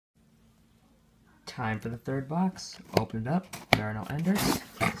Time for the third box. Open it up. There are no enders.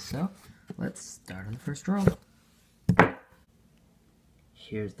 So, let's start on the first roll.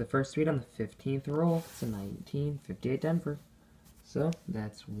 Here's the first wheat on the 15th roll. It's a 1958 Denver. So,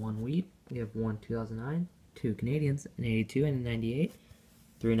 that's one wheat. We have one 2009, two Canadians, an 82 and a 98,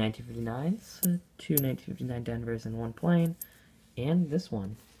 three 1959s, two 1959 Denvers, and one plain. And this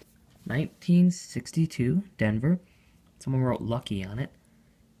one, 1962 Denver. Someone wrote lucky on it.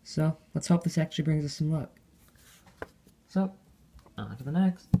 So, let's hope this actually brings us some luck. So, on to the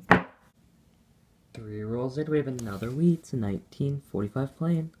next. Three rolls later, we have another wheat. It's a 1945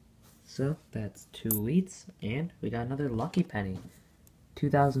 plain. So, that's two wheats, and we got another lucky penny.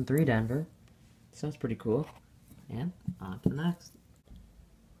 2003 Denver. Sounds pretty cool. And on to the next.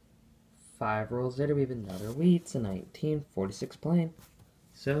 Five rolls later, we have another wheat. It's a 1946 plain.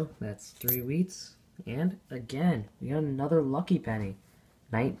 So, that's three wheats. And again, we got another lucky penny.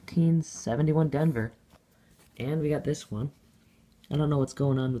 1971 Denver. And we got this one. I don't know what's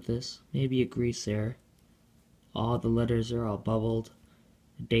going on with this. Maybe a grease error. All the letters are all bubbled.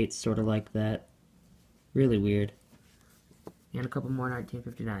 The date's sort of like that. Really weird. And a couple more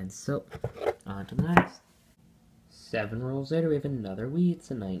 1959s. So, on to the next. Seven rolls later, we have another wheat.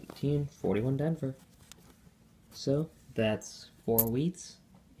 It's a 1941 Denver. So, that's four wheats.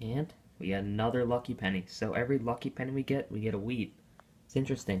 And we got another lucky penny. So, every lucky penny we get a wheat. It's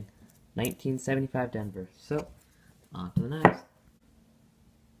interesting. 1975 Denver. So, on to the next.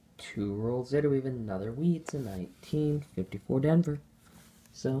 Two rolls later, we have another wheat. It's a 1954 Denver.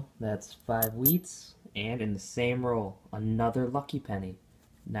 So, that's five wheats. And in the same roll, another lucky penny.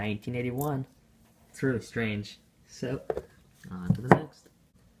 1981. It's really strange. So, on to the next.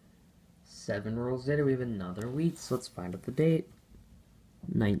 Seven rolls later, we have another wheat. So, let's find out the date.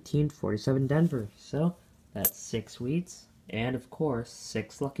 1947 Denver. So, that's six wheats. And, of course,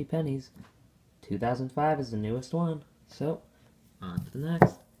 six lucky pennies. 2005 is the newest one. So, on to the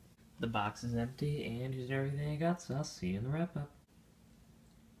next. The box is empty, and here's everything I got, so I'll see you in the wrap-up.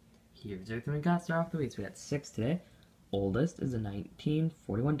 Here's everything we got. Start off the wheats. We got six today. Oldest is a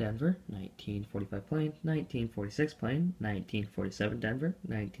 1941 Denver, 1945 plain, 1946 plain, 1947 Denver,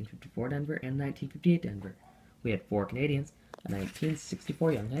 1954 Denver, and 1958 Denver. We had four Canadians, a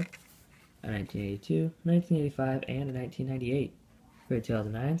 1964 Younghead, a 1982, 1985, and a 1998. For the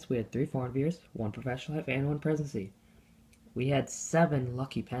 2009s, we had three foreign beers, one professional life, and one presidency. We had seven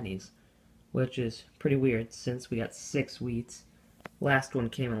lucky pennies, which is pretty weird since we got six wheats. Last one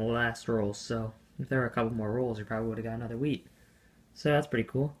came in the last roll, so if there were a couple more rolls, we probably would have got another wheat. So that's pretty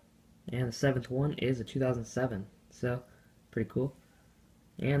cool. And the seventh one is a 2007, so pretty cool.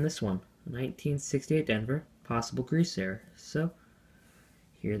 And this one, a 1968 Denver, possible grease error. So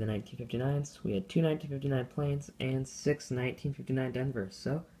here are the 1959s. We had two 1959 planes and six 1959 Denver.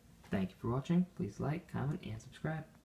 So thank you for watching. Please like, comment, and subscribe.